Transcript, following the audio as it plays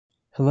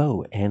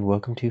Hello and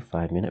welcome to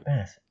 5 Minute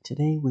Math.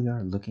 Today we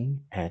are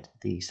looking at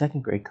the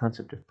second grade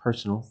concept of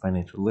personal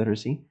financial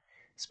literacy,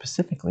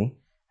 specifically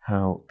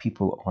how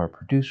people are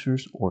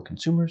producers or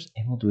consumers,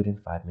 and we'll do it in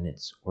 5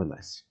 minutes or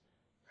less.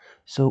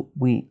 So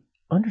we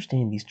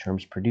understand these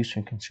terms producer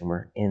and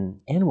consumer in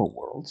animal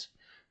worlds,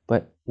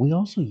 but we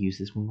also use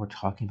this when we're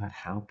talking about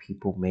how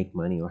people make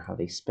money or how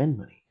they spend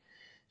money.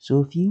 So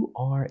if you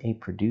are a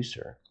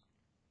producer,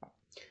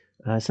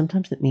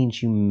 sometimes that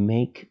means you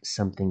make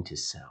something to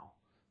sell.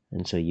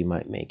 And so you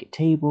might make a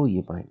table,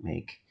 you might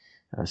make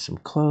some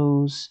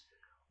clothes,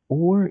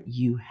 or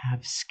you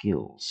have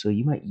skills. So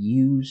you might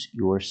use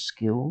your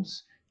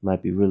skills. You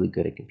might be really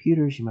good at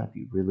computers, you might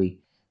be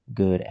really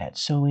good at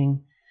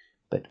sewing.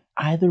 But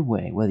either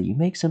way, whether you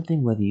make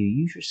something, whether you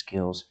use your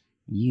skills,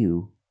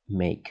 you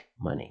make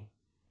money.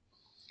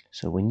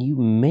 So when you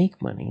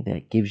make money,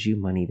 that gives you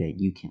money that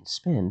you can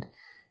spend.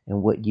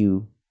 And what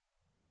you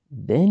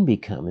then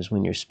become is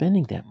when you're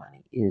spending that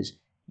money is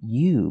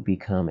you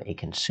become a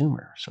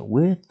consumer. So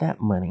with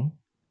that money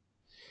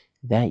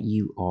that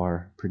you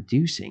are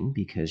producing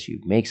because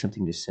you make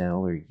something to sell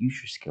or use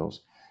your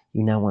skills,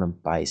 you now want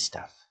to buy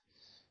stuff.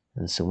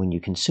 And so when you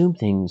consume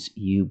things,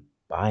 you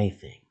buy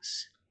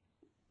things.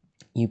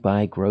 You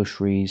buy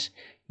groceries,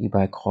 you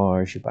buy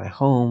cars, you buy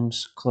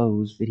homes,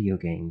 clothes, video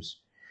games.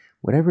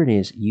 Whatever it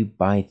is, you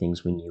buy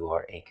things when you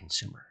are a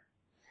consumer.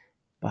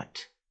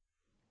 But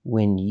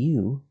when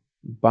you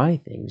buy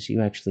things,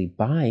 you actually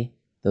buy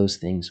those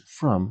things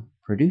from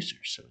producers.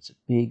 So it's a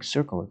big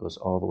circle that goes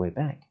all the way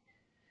back.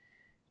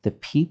 The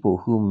people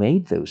who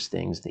made those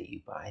things that you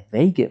buy,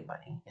 they get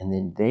money, and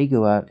then they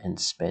go out and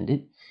spend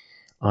it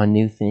on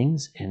new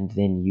things, and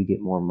then you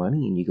get more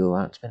money and you go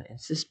out and spend it.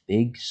 It's this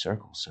big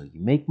circle. So you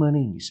make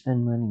money and you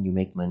spend money, and you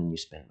make money and you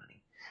spend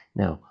money.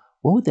 Now,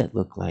 what would that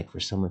look like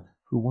for someone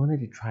who wanted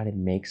to try to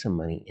make some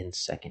money in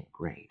second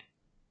grade?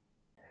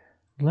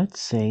 Let's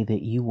say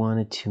that you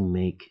wanted to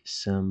make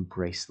some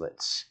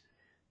bracelets.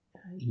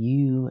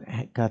 You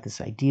got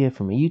this idea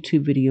from a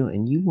YouTube video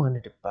and you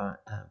wanted to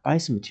buy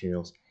some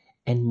materials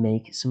and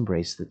make some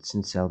bracelets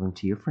and sell them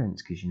to your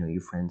friends because you know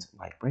your friends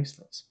like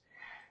bracelets.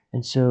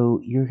 And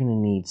so you're going to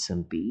need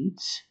some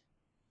beads.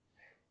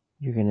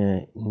 You're going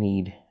to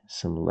need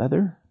some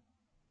leather.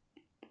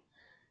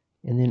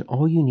 And then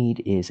all you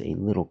need is a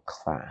little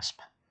clasp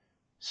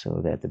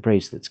so that the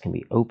bracelets can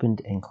be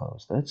opened and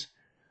closed.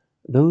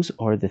 Those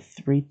are the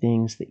three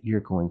things that you're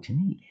going to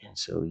need. And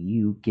so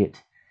you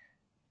get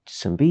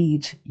some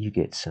beads, you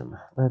get some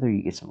leather,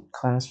 you get some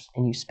clasps,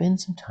 and you spend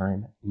some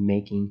time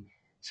making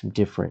some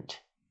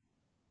different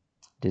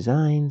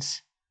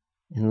designs.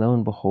 And lo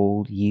and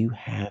behold, you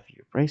have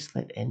your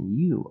bracelet, and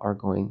you are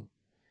going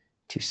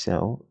to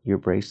sell your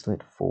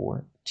bracelet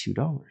for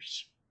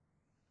 $2.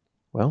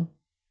 Well,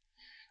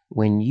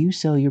 when you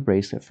sell your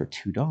bracelet for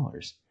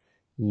 $2,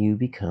 you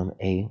become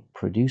a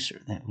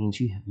producer. That means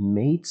you have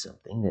made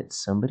something that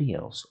somebody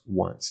else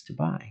wants to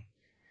buy.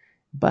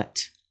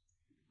 But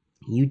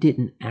you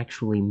didn't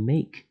actually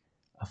make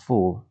a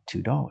full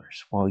 $2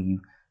 while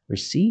you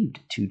received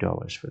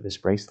 $2 for this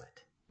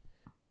bracelet.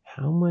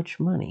 How much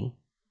money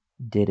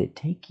did it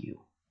take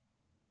you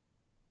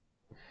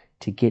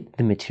to get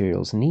the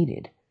materials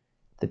needed,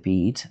 the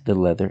beads, the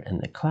leather,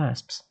 and the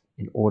clasps,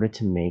 in order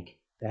to make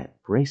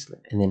that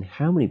bracelet? And then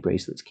how many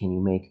bracelets can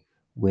you make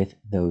with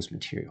those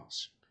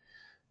materials?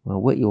 Well,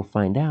 what you'll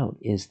find out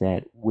is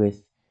that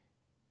with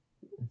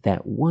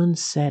that one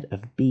set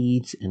of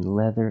beads and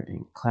leather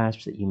and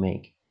clasps that you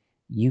make,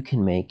 you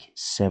can make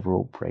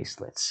several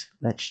bracelets.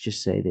 Let's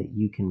just say that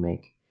you can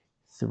make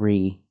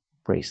 3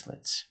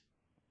 bracelets.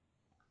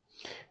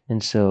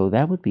 And so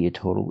that would be a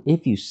total,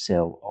 if you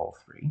sell all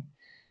 3,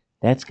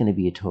 that's going to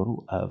be a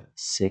total of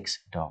 $6.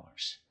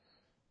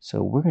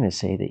 So we're going to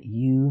say that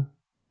you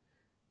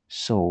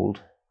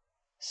sold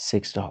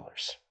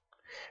 $6.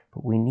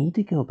 But we need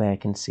to go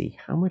back and see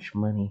how much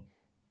money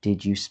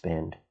did you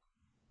spend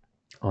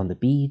on the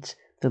beads,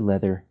 the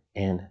leather,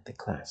 and the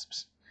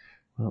clasps.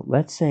 Well,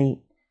 let's say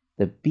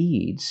the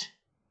beads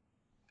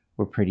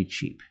were pretty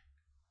cheap.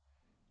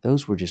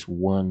 Those were just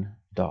 $1.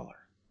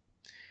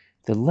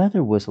 The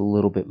leather was a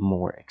little bit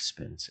more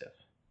expensive.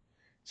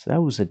 So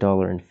that was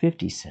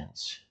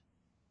 $1.50.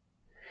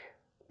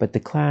 But the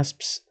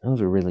clasps, those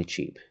are really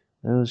cheap.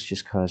 Those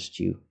just cost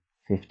you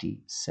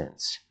 50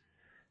 cents.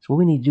 So what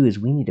we need to do is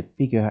we need to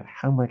figure out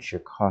how much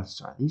your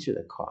costs are. These are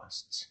the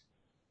costs.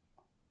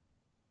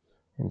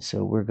 And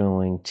so we're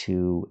going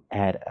to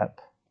add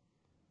up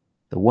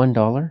the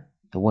 $1,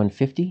 the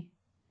 $1.50,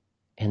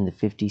 and the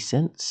 50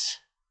 cents.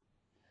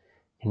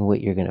 And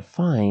what you're going to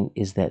find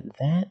is that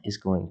that is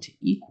going to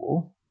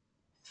equal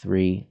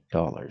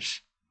 $3.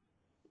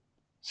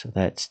 So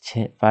that's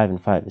 10, 5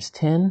 and 5 is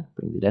 10.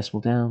 Bring the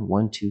decimal down,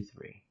 1, 2,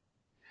 3.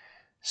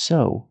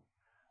 So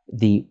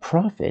the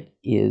profit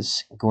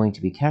is going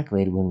to be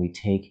calculated when we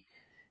take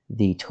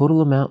the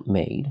total amount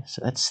made.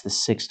 So that's the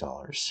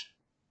 $6.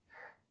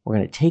 We're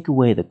going to take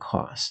away the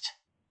cost.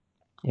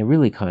 It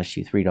really cost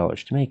you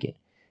 $3 to make it.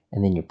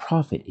 And then your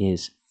profit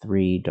is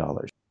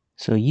 $3.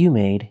 So you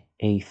made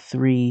a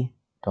 $3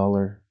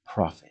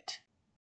 profit.